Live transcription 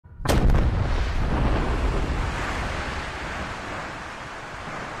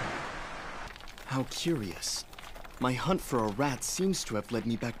How curious. My hunt for a rat seems to have led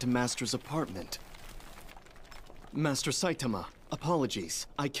me back to Master's apartment. Master Saitama, apologies.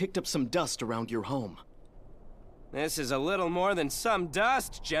 I kicked up some dust around your home. This is a little more than some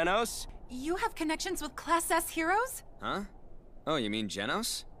dust, Genos. You have connections with Class S heroes? Huh? Oh, you mean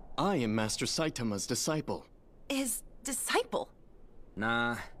Genos? I am Master Saitama's disciple. His disciple?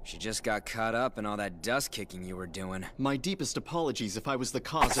 Nah, she just got caught up in all that dust kicking you were doing. My deepest apologies if I was the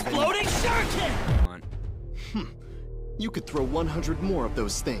cause of any— Exploding shuriken! You could throw 100 more of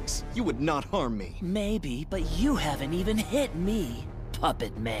those things. You would not harm me. Maybe, but you haven't even hit me,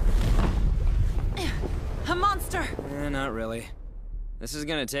 puppet man. A monster! Not really. This is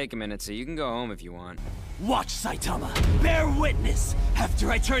gonna take a minute, so you can go home if you want. Watch, Saitama. Bear witness.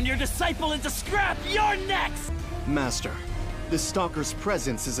 After I turn your disciple into scrap, you're next! Master, this stalker's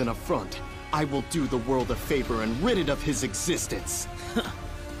presence is an affront. I will do the world a favor and rid it of his existence.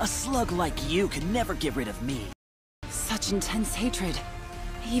 A slug like you could never get rid of me. Such intense hatred.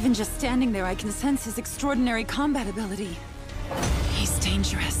 Even just standing there, I can sense his extraordinary combat ability. He's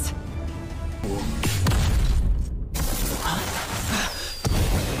dangerous.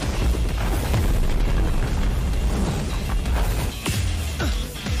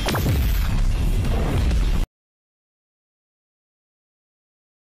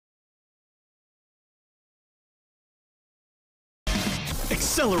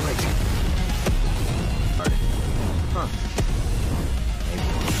 Accelerate! Huh.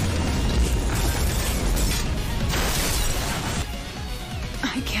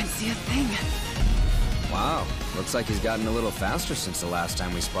 I can't see a thing. Wow, looks like he's gotten a little faster since the last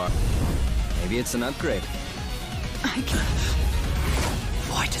time we sparred. Maybe it's an upgrade. I can't...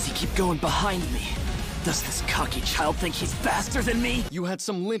 Why does he keep going behind me? Does this cocky child think he's faster than me? You had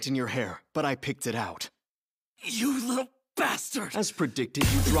some lint in your hair, but I picked it out. You little bastard! As predicted,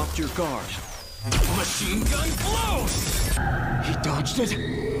 you dropped your guard. Machine gun blows! He dodged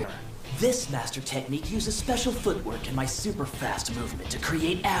it? This master technique uses special footwork and my super fast movement to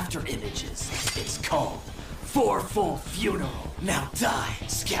create after images. It's called fourfold funeral. Now die!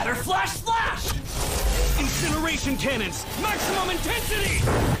 Scatter flash flash! Incineration cannons! Maximum intensity!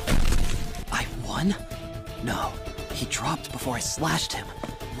 I won? No. He dropped before I slashed him.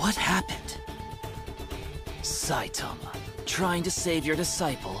 What happened? Saitama, trying to save your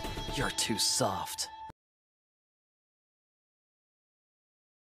disciple, you're too soft.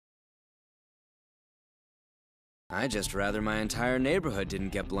 I'd just rather my entire neighborhood didn't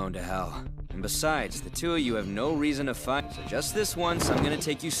get blown to hell. And besides, the two of you have no reason to fight, so just this once, I'm gonna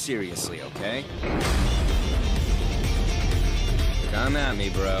take you seriously, okay? Come at me,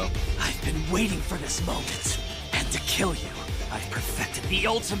 bro. I've been waiting for this moment. And to kill you, I've perfected the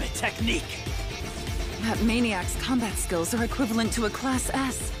ultimate technique. That maniac's combat skills are equivalent to a Class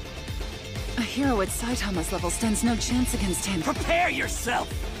S. A hero at Saitama's level stands no chance against him. Prepare yourself!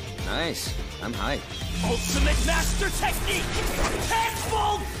 Nice. I'm hyped. Ultimate master technique!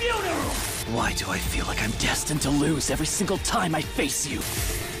 Tenfold funeral! Why do I feel like I'm destined to lose every single time I face you?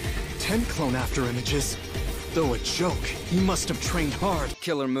 10 clone after images. Though a joke, he must have trained hard.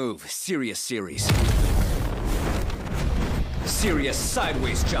 Killer move. Serious series. Serious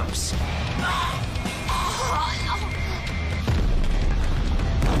sideways jumps.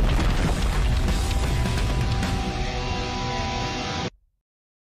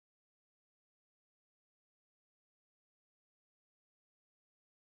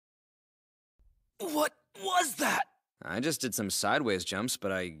 What was that? I just did some sideways jumps,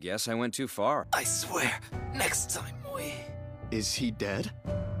 but I guess I went too far. I swear, next time we... Is he dead?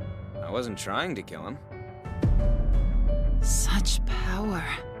 I wasn't trying to kill him. Such power.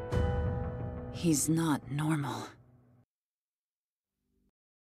 He's not normal.